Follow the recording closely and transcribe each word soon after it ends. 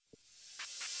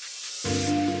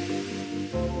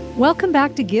Welcome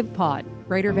back to GivePod,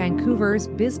 Greater Vancouver's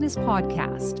business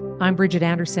podcast. I'm Bridget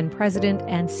Anderson, President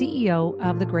and CEO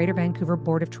of the Greater Vancouver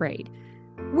Board of Trade.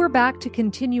 We're back to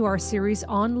continue our series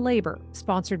on labor,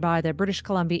 sponsored by the British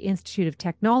Columbia Institute of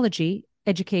Technology,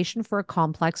 Education for a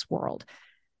Complex World.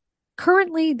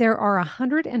 Currently, there are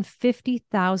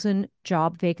 150,000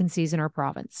 job vacancies in our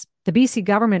province. The BC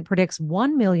government predicts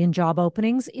 1 million job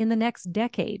openings in the next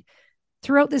decade.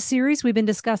 Throughout this series, we've been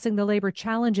discussing the labor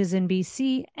challenges in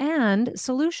BC and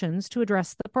solutions to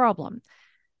address the problem.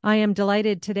 I am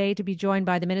delighted today to be joined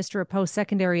by the Minister of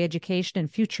Post-Secondary Education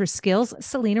and Future Skills,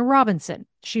 Selina Robinson.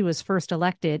 She was first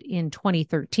elected in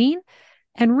 2013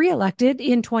 and re-elected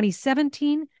in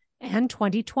 2017 and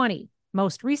 2020.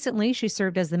 Most recently, she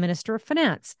served as the Minister of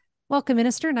Finance. Welcome,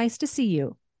 Minister. Nice to see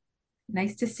you.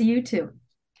 Nice to see you too.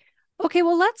 Okay,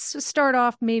 well, let's start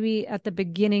off maybe at the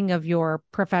beginning of your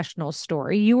professional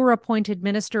story. You were appointed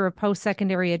Minister of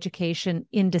Post-Secondary Education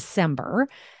in December.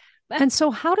 And so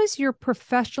how does your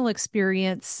professional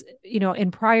experience,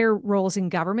 in prior roles in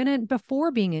government and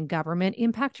before being in government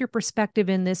impact your perspective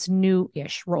in this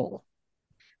new-ish role?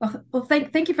 Well,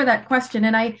 thank you for that question.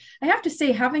 And I have to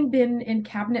say, having been in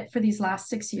cabinet for these last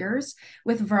 6 years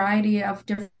with a variety of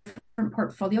different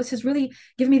portfolios has really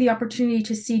given me the opportunity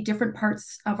to see different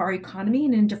parts of our economy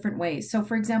and in different ways. So,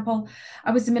 for example,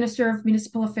 I was the Minister of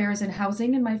Municipal Affairs and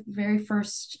Housing in my very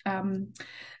first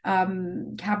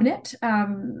cabinet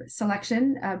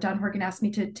selection. Don Horgan asked me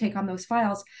to take on those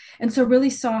files. And so really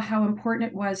saw how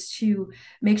important it was to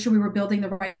make sure we were building the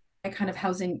right kind of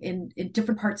housing in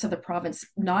different parts of the province,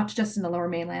 not just in the Lower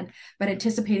Mainland, but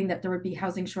anticipating that there would be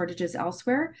housing shortages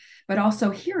elsewhere, but also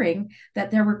hearing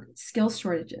that there were skills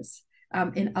shortages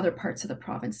in other parts of the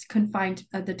province. Couldn't find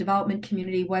the development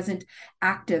community wasn't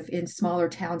active in smaller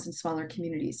towns and smaller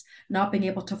communities, not being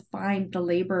able to find the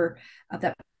labor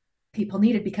that people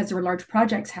needed because there were large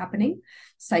projects happening,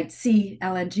 Site C,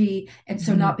 LNG, and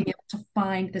so not being able to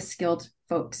find the skilled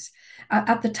folks.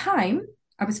 At the time,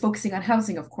 I was focusing on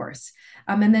housing, of course.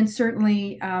 And then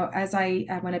certainly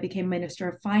when I became Minister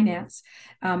of Finance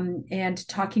and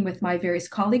talking with my various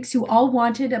colleagues who all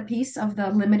wanted a piece of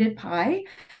the limited pie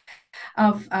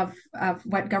of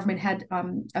what government had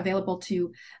available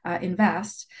to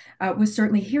invest, was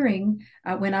certainly hearing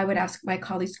when I would ask my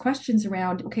colleagues questions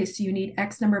around, okay, so you need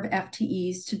X number of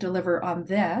FTEs to deliver on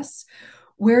this.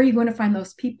 Where are you going to find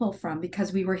those people from?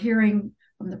 Because we were hearing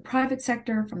from the private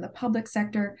sector, from the public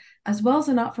sector, as well as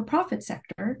the not-for-profit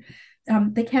sector,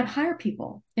 they can't hire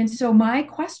people. And so my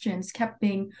questions kept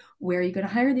being, where are you going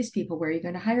to hire these people? Where are you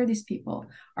going to hire these people?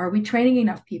 Are we training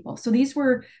enough people? So these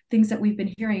were things that we've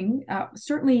been hearing,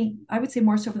 certainly, I would say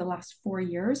more so over the last 4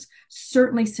 years,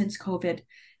 certainly since COVID,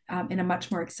 in a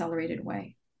much more accelerated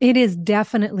way. It is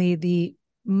definitely the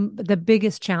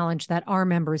biggest challenge that our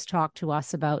members talk to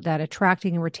us about, that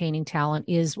attracting and retaining talent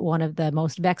is one of the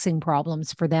most vexing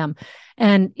problems for them.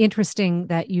 And interesting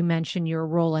that you mention your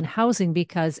role in housing,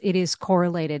 because it is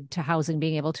correlated to housing.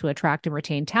 Being able to attract and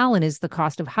retain talent is the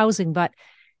cost of housing. But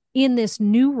in this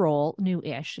new role,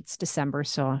 new-ish, it's December,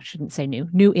 so I shouldn't say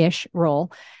new-ish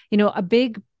role, a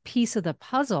big piece of the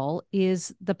puzzle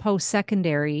is the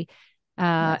post-secondary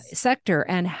sector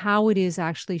and how it is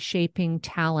actually shaping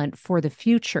talent for the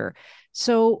future.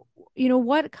 So,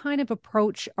 what kind of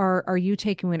approach are you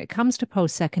taking when it comes to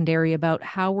post-secondary about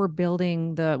how we're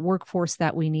building the workforce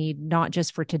that we need, not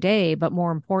just for today, but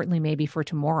more importantly, maybe for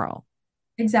tomorrow?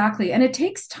 Exactly. And it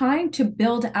takes time to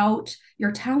build out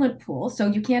your talent pool. So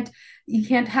you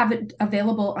can't have it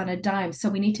available on a dime. So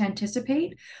we need to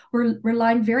anticipate. We're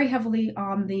relying very heavily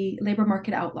on the labor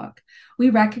market outlook.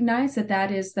 We recognize that that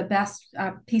is the best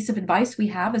piece of advice we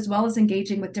have, as well as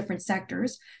engaging with different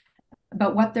sectors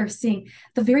about what they're seeing,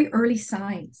 the very early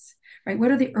signs. Right?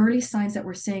 What are the early signs that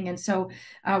we're seeing? And so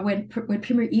when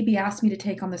Premier Eby asked me to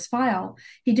take on this file,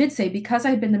 he did say, because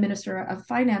I had been the Minister of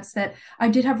Finance, that I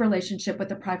did have a relationship with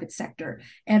the private sector,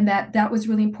 and that was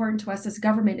really important to us as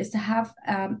government, is to have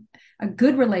a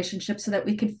good relationship so that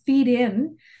we could feed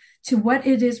in to what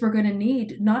it is we're going to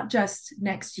need, not just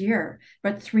next year,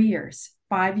 but 3 years,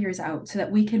 5 years out, so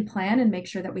that we can plan and make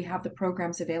sure that we have the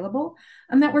programs available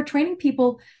and that we're training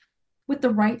people with the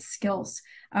right skills.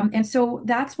 And so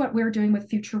that's what we're doing with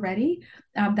Future Ready.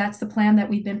 That's the plan that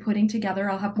we've been putting together.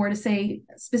 I'll have more to say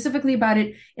specifically about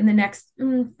it in the next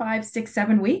 5, 6,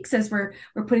 7 weeks as we're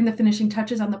putting the finishing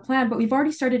touches on the plan, but we've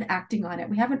already started acting on it.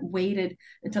 We haven't waited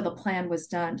until the plan was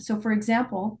done. So for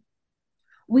example,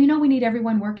 we know we need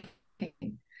everyone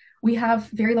working. We have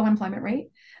very low unemployment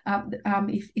rate.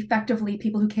 Effectively,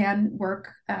 people who can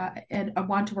work and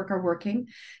want to work are working.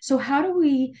 So how do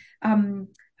we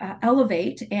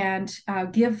elevate and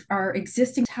give our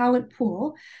existing talent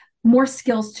pool more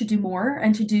skills to do more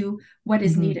and to do what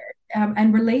is Mm-hmm. needed,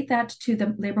 and relate that to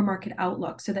the labor market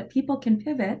outlook so that people can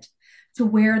pivot to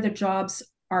where the jobs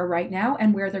are right now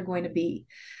and where they're going to be.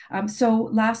 So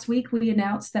last week we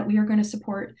announced that we are going to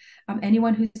support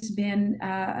anyone who's been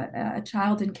a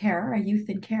child in care, a youth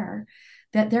in care,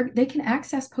 that they can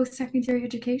access post-secondary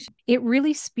education. It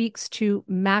really speaks to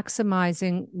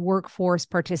maximizing workforce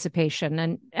participation.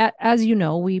 And as you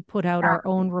know, we put out our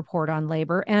own report on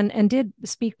labor and did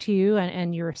speak to you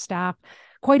and your staff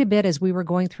quite a bit as we were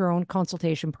going through our own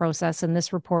consultation process. And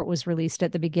this report was released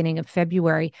at the beginning of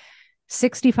February.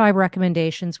 65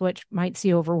 recommendations, which might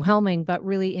seem overwhelming, but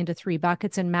really into three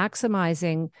buckets, and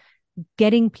maximizing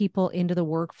getting people into the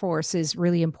workforce is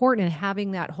really important, and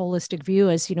having that holistic view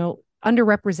as,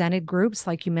 underrepresented groups,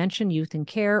 like you mentioned, youth in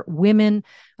care, women,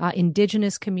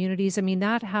 indigenous communities. I mean,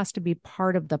 that has to be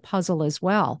part of the puzzle as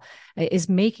well, is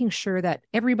making sure that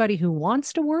everybody who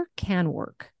wants to work can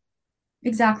work.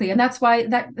 Exactly. And that's why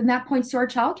that points to our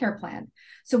childcare plan.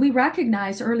 So we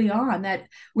recognize early on that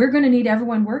we're going to need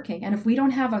everyone working. And if we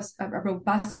don't have a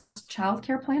robust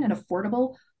childcare plan, an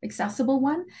affordable, accessible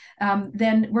one,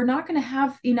 then we're not going to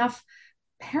have enough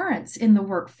parents in the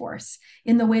workforce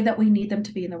in the way that we need them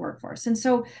to be in the workforce. And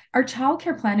so our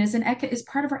childcare plan is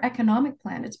part of our economic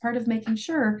plan. It's part of making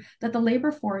sure that the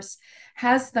labor force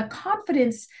has the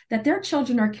confidence that their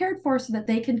children are cared for so that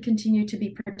they can continue to be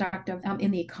productive in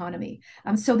the economy.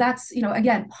 So that's,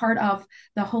 again, part of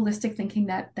the holistic thinking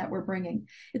that we're bringing.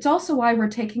 It's also why we're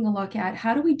taking a look at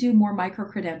how do we do more micro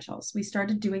credentials. We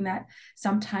started doing that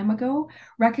some time ago,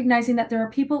 recognizing that there are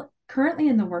people currently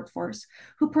in the workforce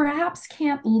who perhaps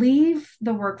can't leave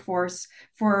the workforce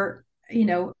for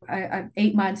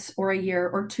 8 months or a year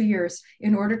or 2 years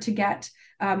in order to get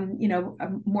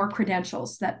more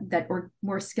credentials that or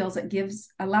more skills that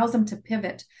allows them to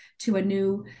pivot to a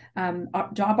new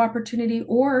job opportunity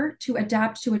or to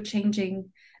adapt to a changing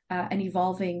and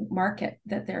evolving market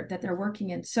that they're working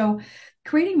in. So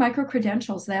creating micro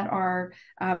credentials that are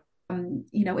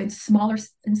in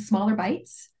smaller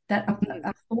bites that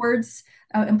affords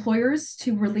employers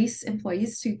to release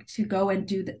employees to go and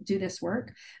do this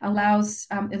work, allows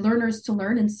learners to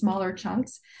learn in smaller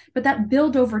chunks, but that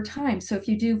build over time. So if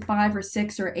you do 5 or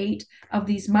 6 or 8 of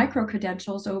these micro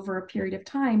credentials over a period of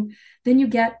time, then you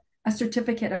get a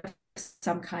certificate of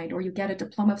some kind, or you get a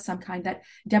diploma of some kind that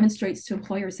demonstrates to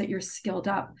employers that you're skilled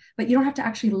up, but you don't have to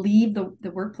actually leave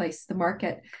the workplace, the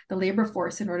market, the labor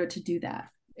force in order to do that.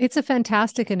 It's a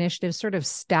fantastic initiative, sort of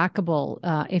stackable,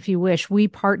 if you wish. We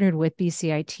partnered with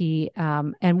BCIT,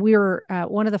 and we were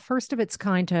one of the first of its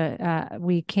kind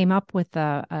we came up with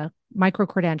a micro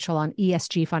credential on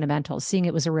ESG fundamentals, seeing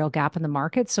it was a real gap in the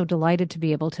market. So delighted to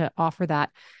be able to offer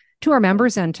that to our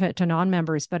members and to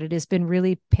non-members, but it has been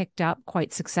really picked up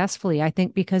quite successfully, I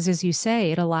think, because, as you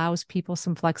say, it allows people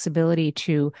some flexibility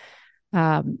to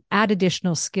add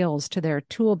additional skills to their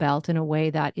tool belt in a way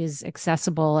that is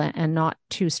accessible and not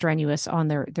too strenuous on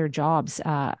their jobs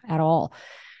at all.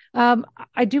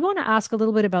 I do want to ask a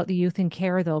little bit about the youth in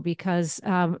care, though, because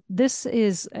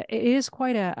it is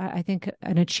quite I think,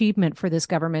 an achievement for this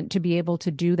government to be able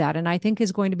to do that, and I think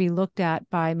is going to be looked at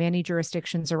by many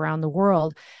jurisdictions around the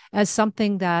world as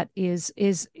something that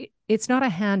it's not a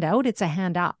handout, it's a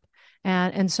hand up.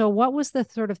 And so, what was the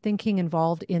sort of thinking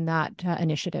involved in that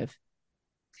initiative?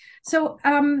 So,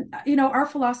 our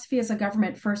philosophy as a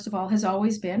government, first of all, has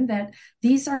always been that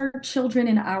these are children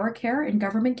in our care, in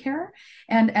government care.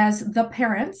 And as the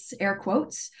parents, air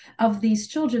quotes, of these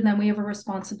children, then we have a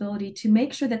responsibility to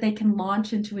make sure that they can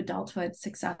launch into adulthood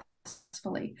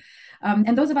successfully.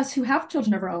 And those of us who have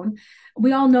children of our own,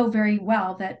 we all know very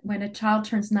well that when a child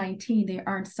turns 19, they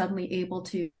aren't suddenly able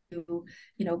to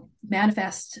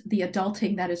manifest the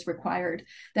adulting that is required.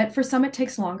 That for some it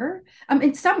takes longer.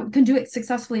 And some can do it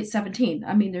successfully at 17.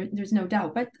 I mean, there's no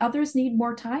doubt, but others need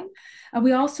more time.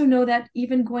 We also know that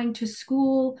even going to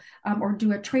school or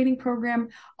do a training program,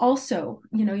 also,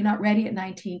 you're not ready at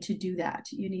 19 to do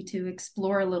that. You need to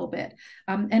explore a little bit.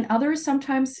 And others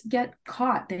sometimes get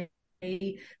caught.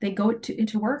 They go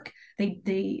into work.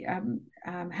 They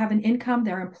have an income.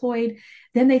 They're employed.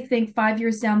 Then they think 5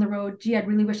 years down the road, gee, I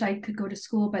really wish I could go to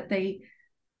school, but they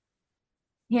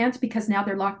can't because now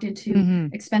they're locked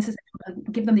into expenses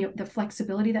that give them the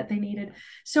flexibility that they needed.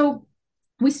 So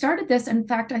we started this. In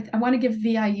fact, I want to give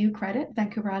VIU credit,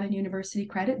 Vancouver Island University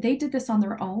credit. They did this on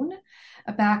their own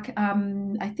back,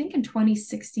 I think in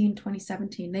 2016,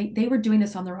 2017. They were doing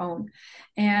this on their own.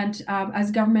 And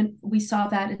as government, we saw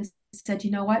that and said,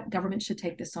 you know what, government should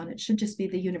take this on. It should just be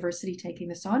the university taking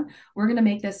this on. We're going to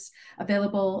make this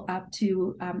available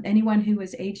to anyone who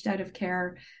is aged out of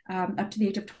care up to the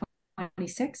age of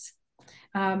 26.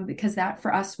 because that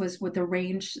for us was with the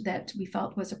range that we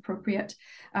felt was appropriate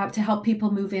to help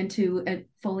people move into a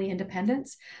fully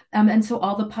independence. And so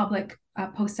all the public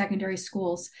post-secondary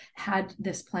schools had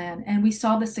this plan, and we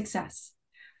saw the success,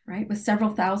 right? With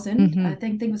several thousand, I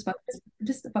think it was about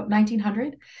just about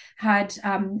 1,900 had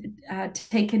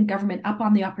taken government up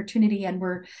on the opportunity, and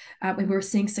we were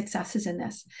seeing successes in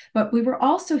this. But we were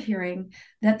also hearing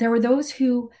that there were those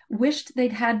who wished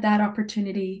they'd had that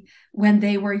opportunity when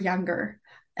they were younger.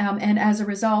 And as a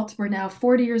result, we're now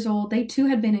 40 years old. They too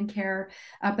had been in care,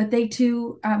 but they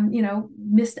too,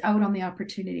 missed out on the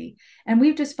opportunity. And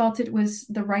we've just felt it was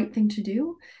the right thing to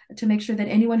do to make sure that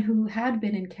anyone who had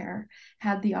been in care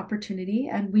had the opportunity.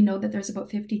 And we know that there's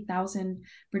about 50,000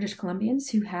 British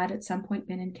Columbians who had at some point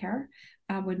been in care,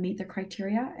 would meet the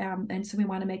criteria. And so we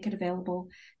want to make it available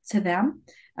to them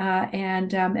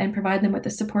and provide them with the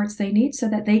supports they need so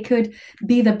that they could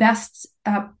be the best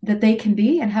that they can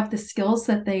be and have the skills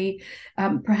that they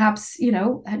perhaps,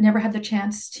 had never had the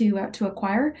chance to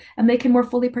acquire, and they can more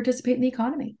fully participate in the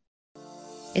economy.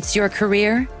 It's your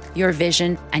career, your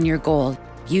vision, and your goal.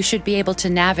 You should be able to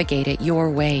navigate it your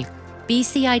way.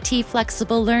 BCIT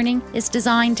Flexible Learning is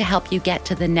designed to help you get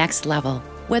to the next level.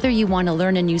 Whether you want to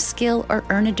learn a new skill or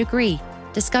earn a degree,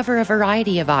 discover a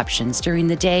variety of options during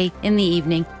the day, in the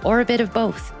evening, or a bit of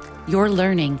both. You're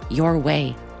learning your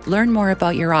way. Learn more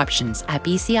about your options at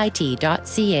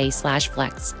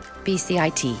bcit.ca/flex.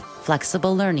 BCIT,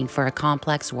 flexible learning for a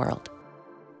complex world.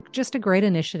 Just a great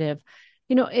initiative.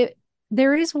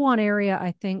 There is one area,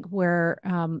 I think, where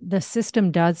the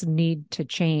system does need to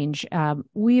change.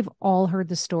 We've all heard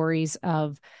the stories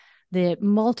of the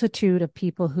multitude of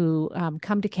people who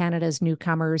come to Canada as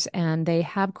newcomers, and they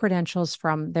have credentials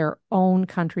from their own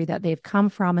country that they've come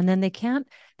from, and then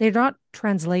they're not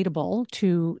translatable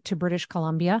to British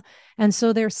Columbia. And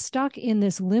so they're stuck in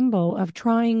this limbo of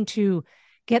trying to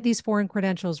get these foreign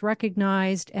credentials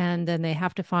recognized, and then they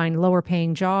have to find lower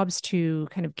paying jobs to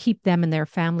kind of keep them and their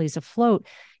families afloat.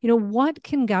 What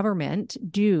can government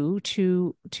do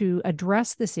to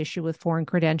address this issue with foreign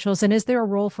credentials? And is there a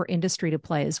role for industry to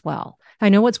play as well? I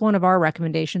know it's one of our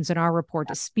recommendations in our report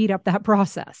to speed up that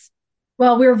process.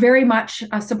 Well, we're very much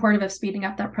supportive of speeding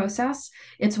up that process.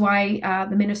 It's why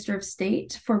the Minister of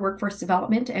State for Workforce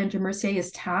Development, Andrew Mercier,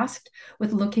 is tasked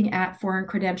with looking at foreign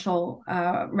credential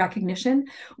recognition,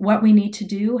 what we need to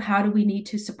do, how do we need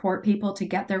to support people to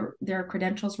get their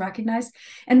credentials recognized,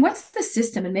 and what's the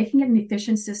system, and making it an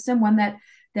efficient system, one that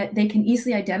they can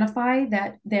easily identify,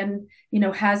 that then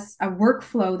has a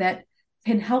workflow that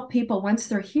can help people once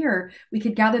they're here. We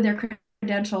could gather their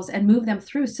credentials and move them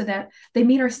through so that they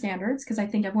meet our standards, because I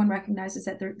think everyone recognizes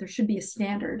that there should be a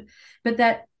standard, but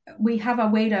that we have a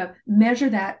way to measure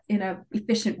that in an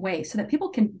efficient way so that people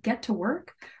can get to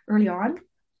work early on.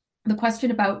 The question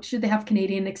about should they have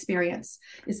Canadian experience,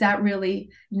 is that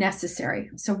really necessary?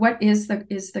 So what is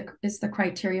the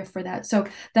criteria for that? So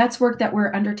that's work that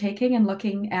we're undertaking and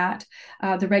looking at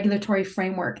the regulatory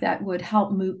framework that would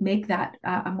help make that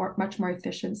a much more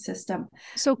efficient system.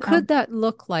 So could that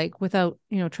look like, without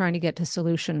trying to get to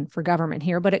solution for government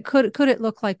here, but could it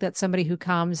look like that somebody who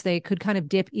comes, they could kind of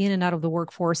dip in and out of the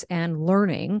workforce and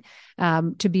learning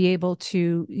to be able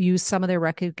to use some of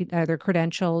their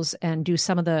credentials and do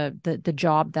some of the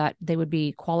job that they would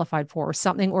be qualified for, or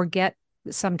something, or get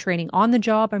some training on the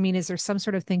job? I mean, is there some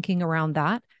sort of thinking around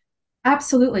that?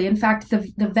 Absolutely. In fact,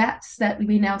 the vets that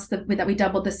we announced that we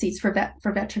doubled the seats for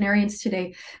veterinarians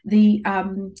today, the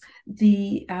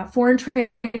foreign trained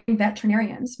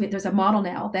veterinarians, there's a model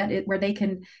now where they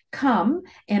can come,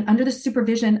 and under the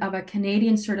supervision of a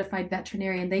Canadian certified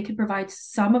veterinarian, they could provide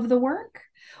some of the work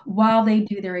while they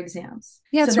do their exams.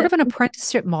 Yeah, it's sort of an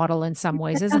apprenticeship model in some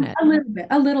ways, isn't it?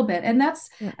 A little bit. And that's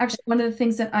actually one of the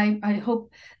things that I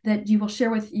hope that you will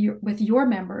share with your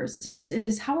members,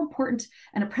 is how important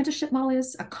an apprenticeship model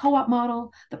is, a co-op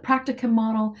model, the practicum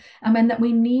model, and that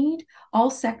we need all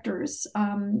sectors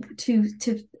to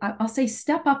I'll say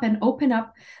step up and open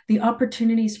up the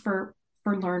opportunities for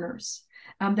learners.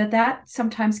 That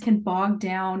sometimes can bog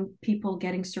down people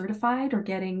getting certified or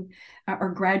getting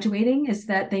or graduating, is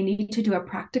that they need to do a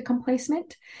practicum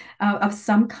placement of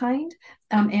some kind,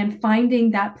 and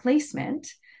finding that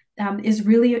placement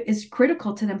is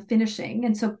critical to them finishing,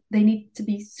 and so they need to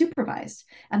be supervised,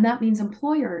 and that means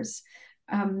employers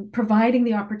providing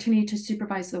the opportunity to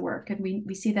supervise the work. And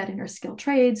we see that in our skilled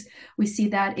trades. We see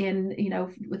that in,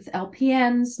 with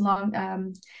LPNs,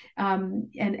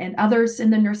 and others in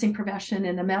the nursing profession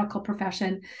and the medical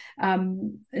profession.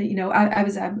 I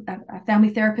was a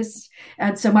family therapist,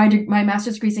 and so my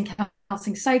master's degree is in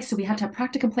housing sites. So we had to have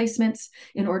practicum placements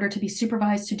in order to be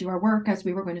supervised to do our work as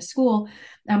we were going to school.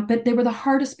 But they were the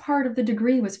hardest part of the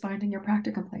degree was finding your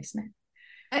practicum placement.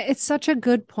 It's such a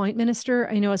good point, Minister.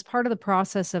 As part of the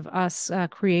process of us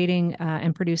creating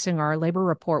and producing our labor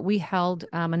report, we held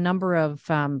a number of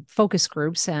focus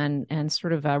groups and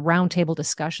sort of roundtable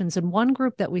discussions. And one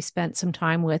group that we spent some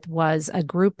time with was a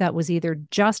group that was either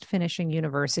just finishing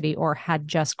university or had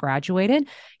just graduated.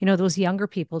 Those younger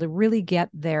people to really get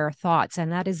their thoughts.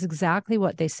 And that is exactly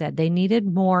what they said. They needed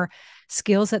more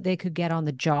skills that they could get on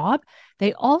the job.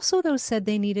 They also, though, said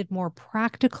they needed more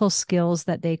practical skills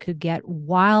that they could get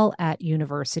while at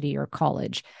university or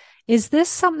college. Is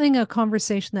this a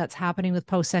conversation that's happening with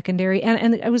post-secondary?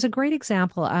 And it was a great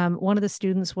example. One of the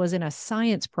students was in a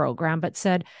science program, but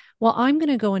said, well, I'm going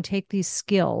to go and take these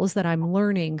skills that I'm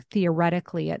learning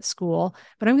theoretically at school,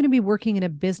 but I'm going to be working in a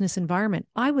business environment.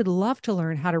 I would love to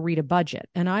learn how to read a budget,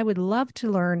 and I would love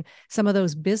to learn some of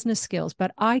those business skills,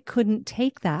 but I couldn't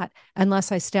take that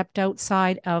unless I stepped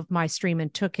outside of my stream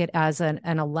and took it as an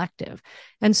elective.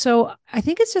 And so I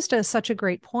think it's just such a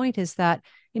great point is that,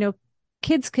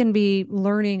 kids can be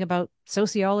learning about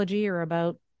sociology or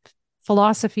about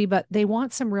philosophy, but they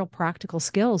want some real practical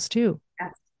skills too.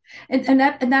 Yes. And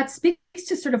that speaks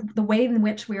to sort of the way in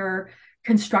which we are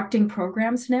constructing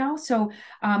programs now. So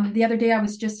the other day I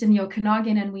was just in the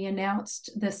Okanagan and we announced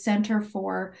the Center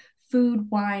for Food,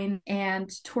 Wine, and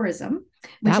Tourism,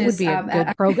 which that would be a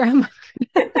good program.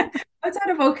 outside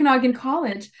of Okanagan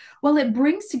College. Well, it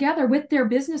brings together with their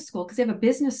business school, because they have a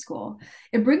business school,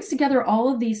 it brings together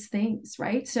all of these things,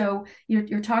 right? So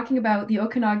you're talking about the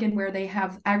Okanagan, where they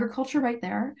have agriculture right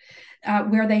there,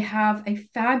 where they have a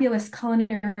fabulous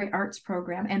culinary arts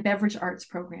program and beverage arts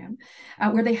program,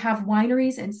 where they have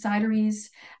wineries and cideries,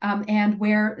 and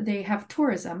where they have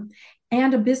tourism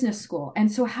and a business school.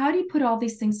 And so how do you put all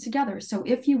these things together? So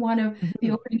if you want to be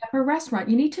opening up a restaurant,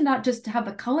 you need to not just have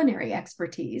the culinary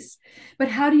expertise, but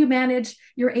how do you manage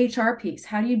your HR piece?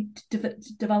 How do you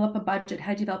develop a budget?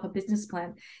 How do you develop a business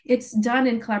plan? It's done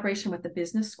in collaboration with the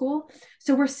business school.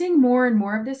 So we're seeing more and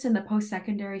more of this in the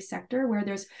post-secondary sector, where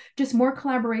there's just more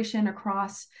collaboration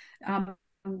across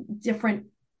different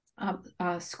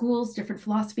schools, different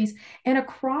philosophies, and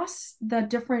across the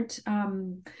different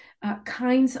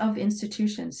kinds of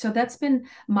institutions. So that's been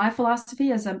my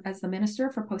philosophy as the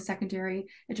Minister for Post-Secondary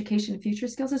Education and Future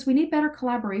Skills, is we need better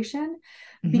collaboration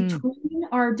between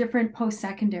our different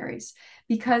post-secondaries,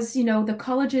 because, the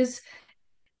colleges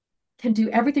can do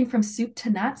everything from soup to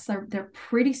nuts. They're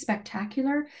pretty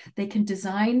spectacular. They can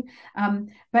design,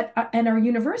 but our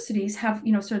universities have,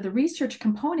 sort of the research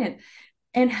component,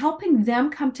 and helping them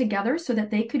come together so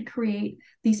that they could create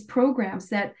these programs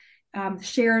that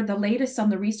share the latest on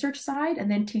the research side and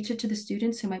then teach it to the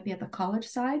students who might be at the college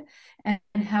side, and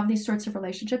have these sorts of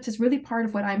relationships is really part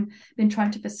of what I've been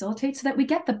trying to facilitate, so that we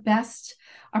get the best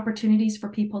opportunities for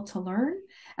people to learn.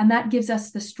 And that gives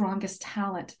us the strongest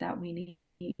talent that we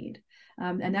need.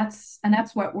 And that's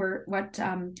what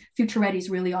Future Ready is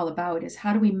really all about, is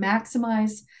how do we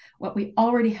maximize what we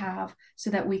already have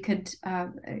so that we could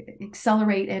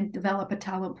accelerate and develop a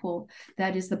talent pool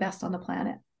that is the best on the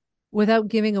planet. Without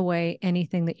giving away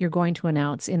anything that you're going to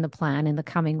announce in the plan in the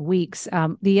coming weeks,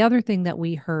 the other thing that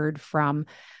we heard from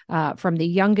the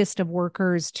youngest of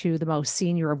workers to the most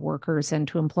senior of workers and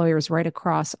to employers right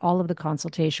across all of the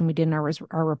consultation we did in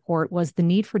our report was the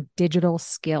need for digital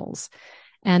skills,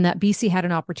 and that BC had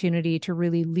an opportunity to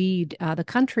really lead the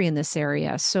country in this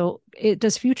area. So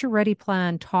does Future Ready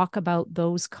Plan talk about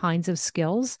those kinds of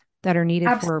skills that are needed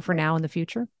for now and the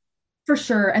future? For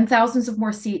sure. And thousands of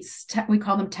more seats, we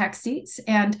call them tech seats.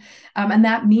 And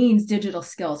that means digital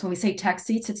skills. When we say tech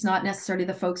seats, it's not necessarily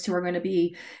the folks who are going to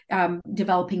be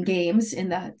developing games in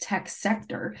the tech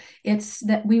sector. It's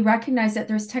that we recognize that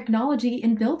there's technology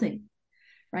in building,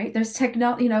 right? There's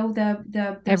technology,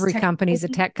 every company's a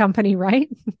tech company, right?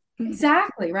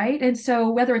 Exactly, right? And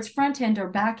so whether it's front end or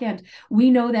back end,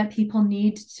 we know that people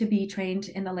need to be trained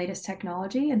in the latest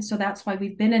technology. And so that's why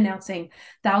we've been announcing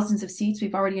thousands of seats.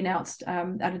 We've already announced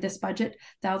out of this budget,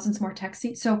 thousands more tech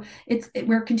seats. So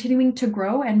we're continuing to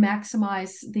grow and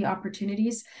maximize the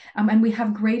opportunities. And we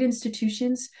have great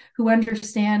institutions who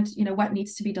understand, what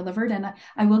needs to be delivered. And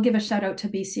I will give a shout out to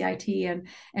BCIT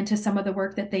and to some of the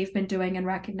work that they've been doing and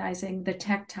recognizing the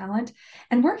tech talent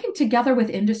and working together with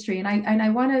industry. And I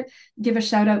want to give a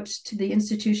shout out to the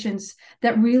institutions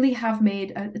that really have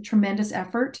made a tremendous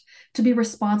effort to be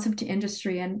responsive to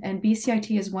industry. And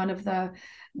BCIT is one of the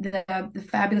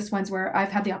fabulous ones where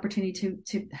I've had the opportunity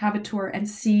to have a tour and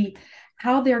see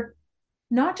how they're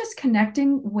not just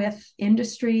connecting with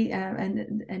industry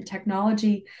and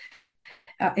technology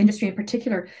industry in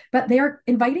particular, but they are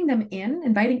inviting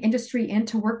industry in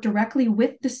to work directly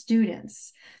with the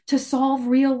students to solve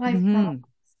real life problems.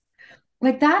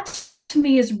 Like that to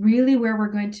me is really where we're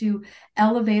going to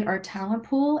elevate our talent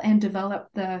pool and develop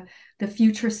the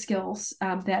future skills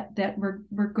that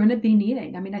we're going to be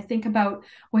needing. I mean, I think about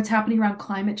what's happening around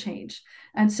climate change,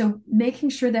 and so making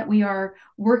sure that we are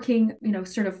working,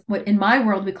 sort of what in my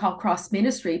world we call cross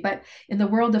ministry, but in the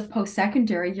world of post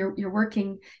secondary, you're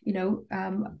working,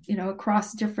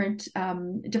 across different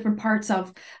parts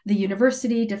of the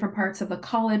university, different parts of the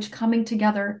college, coming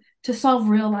together to solve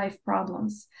real life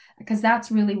problems, because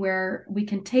that's really where we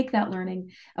can take that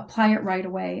learning, apply it right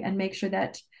away, and make sure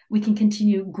that we can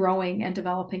continue growing and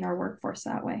developing our workforce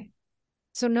that way.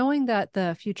 So knowing that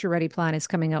the Future Ready plan is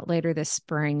coming out later this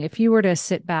spring, if you were to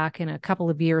sit back in a couple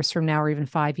of years from now, or even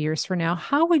 5 years from now,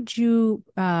 how would you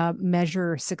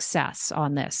measure success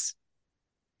on this?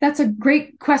 That's a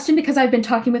great question, because I've been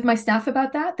talking with my staff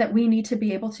about that we need to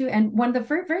be able to. And one of the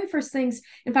very, very first things,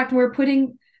 in fact, we're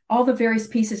putting all the various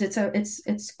pieces,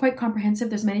 it's quite comprehensive.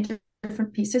 There's many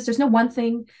different pieces. There's no one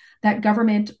thing that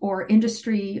government or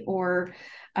industry or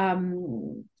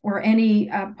any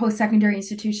post-secondary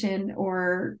institution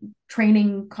or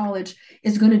training college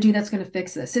is going to do that's going to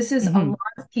fix this. This is a lot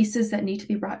of pieces that need to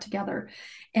be brought together.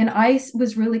 And I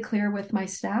was really clear with my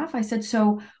staff. I said,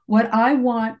 so what I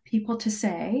want people to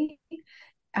say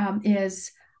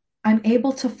is, I'm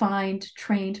able to find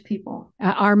trained people.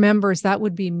 Our members, that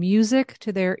would be music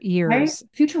to their ears. Right?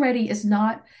 Future Ready is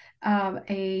not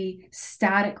a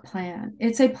static plan.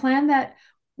 It's a plan that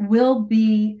will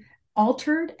be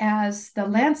altered as the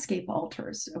landscape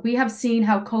alters. We have seen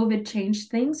how COVID changed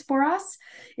things for us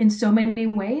in so many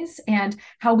ways, and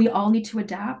how we all need to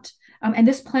adapt. And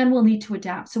this plan will need to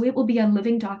adapt. So it will be a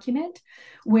living document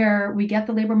where we get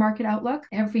the labor market outlook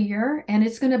every year, and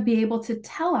it's going to be able to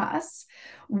tell us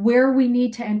where we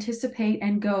need to anticipate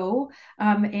and go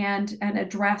and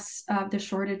address the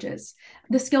shortages,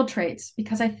 the skilled trades.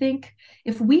 Because I think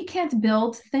if we can't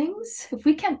build things, if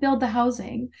we can't build the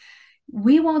housing,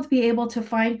 we won't be able to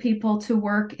find people to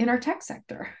work in our tech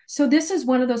sector. So this is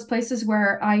one of those places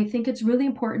where I think it's really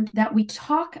important that we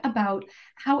talk about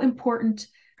how important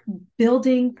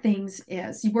building things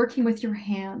is, working with your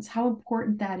hands, how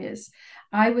important that is.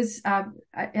 I was,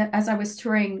 as I was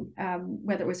touring,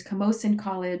 whether it was Camosun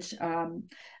College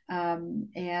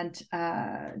and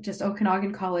just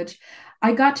Okanagan College,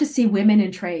 I got to see women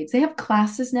in trades. They have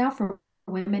classes now for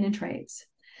women in trades.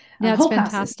 Yeah, it's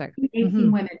fantastic.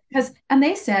 18 women, and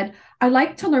they said, I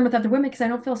like to learn with other women because I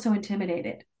don't feel so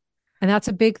intimidated. And that's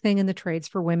a big thing in the trades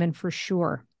for women, for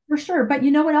sure. For sure. But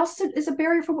you know what else is a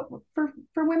barrier for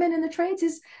women in the trades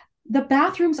is the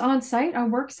bathrooms on site, on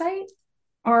work site,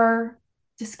 are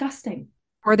disgusting.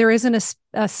 Or there isn't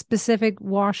a specific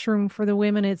washroom for the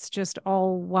women. It's just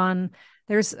all one.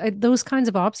 There's those kinds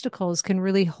of obstacles can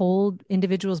really hold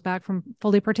individuals back from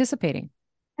fully participating.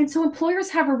 And so employers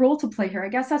have a role to play here. I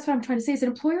guess that's what I'm trying to say, is that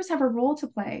employers have a role to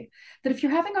play. That if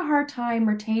you're having a hard time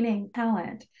retaining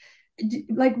talent,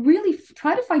 like really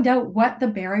try to find out what the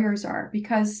barriers are,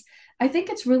 because I think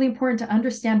it's really important to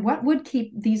understand what would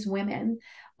keep these women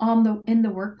in the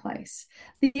workplace.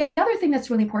 The other thing that's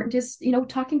really important is,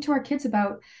 talking to our kids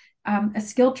about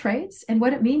skilled trades and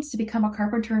what it means to become a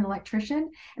carpenter and electrician,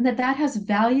 and that has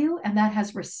value, and that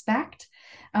has respect,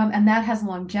 and that has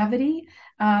longevity,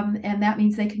 and that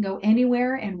means they can go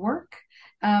anywhere and work.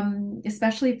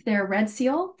 Especially if they're Red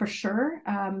Seal, for sure.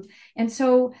 And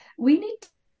so we need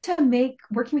to make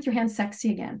working with your hands sexy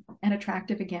again and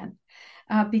attractive again.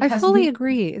 Because I fully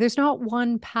agree. There's not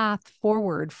one path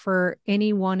forward for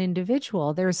any one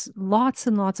individual. There's lots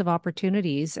and lots of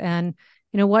opportunities. And,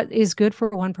 what is good for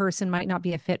one person might not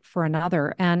be a fit for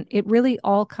another. And it really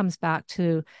all comes back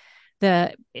to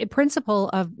the principle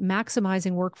of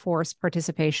maximizing workforce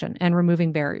participation and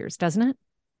removing barriers, doesn't it?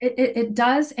 It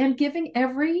does. And giving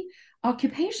every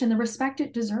occupation the respect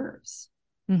it deserves.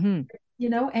 And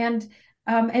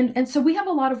so we have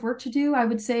a lot of work to do, I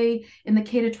would say, in the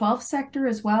K-12 sector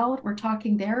as well. We're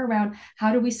talking there around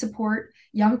how do we support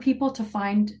young people to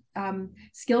find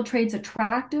skilled trades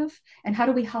attractive, and how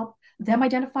do we help them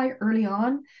identify early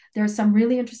on. There's some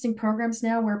really interesting programs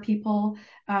now where people,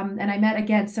 and I met,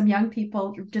 again, some young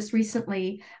people just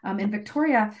recently in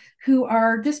Victoria who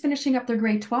are just finishing up their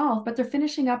grade 12, but they're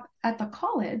finishing up at the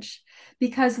college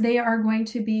because they are going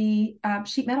to be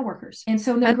sheet metal workers. And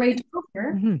so in their grade 12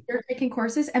 year, they're taking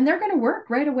courses and they're going to work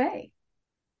right away.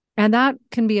 And that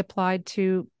can be applied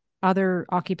to other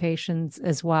occupations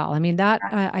as well. I mean, that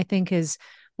I think is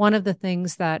one of the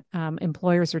things that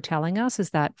employers are telling us,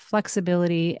 is that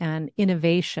flexibility and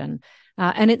innovation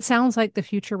And it sounds like the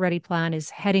Future Ready plan is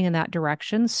heading in that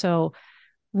direction. So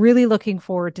really looking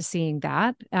forward to seeing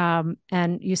that. And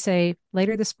you say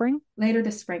later this spring? Later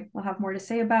this spring, we'll have more to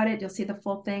say about it. You'll see the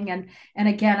full thing. And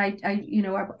again,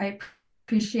 I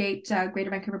appreciate Greater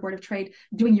Vancouver Board of Trade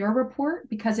doing your report,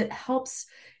 because it helps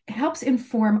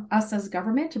inform us as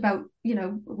government about,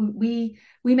 we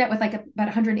met with like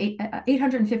about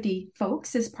 850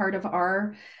 folks as part of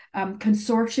our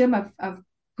consortium of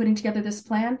putting together this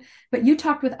plan. But you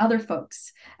talked with other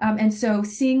folks, and so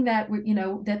seeing that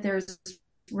that there's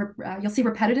you'll see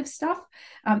repetitive stuff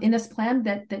in this plan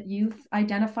that you've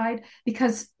identified,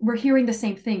 because we're hearing the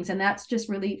same things. And that's just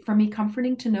really, for me,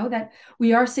 comforting to know that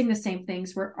we are seeing the same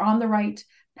things. We're on the right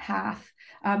path.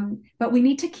 But we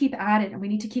need to keep at it, and we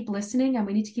need to keep listening, and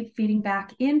we need to keep feeding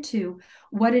back into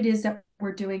what it is that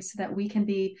we're doing, so that we can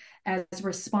be as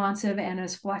responsive and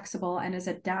as flexible and as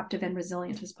adaptive and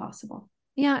resilient as possible.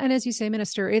 Yeah. And as you say,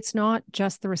 Minister, it's not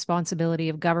just the responsibility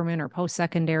of government or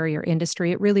post-secondary or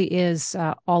industry. It really is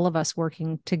all of us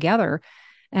working together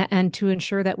and to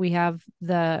ensure that we have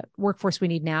the workforce we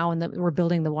need now, and that we're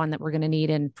building the one that we're going to need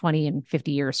in 20 and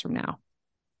 50 years from now.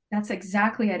 That's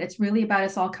exactly it. It's really about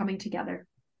us all coming together.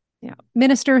 Yeah.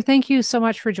 Minister, thank you so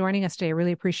much for joining us today. I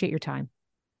really appreciate your time.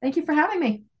 Thank you for having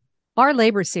me. Our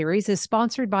Labor series is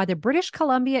sponsored by the British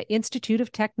Columbia Institute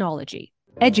of Technology.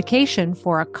 Education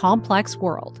for a complex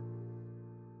world.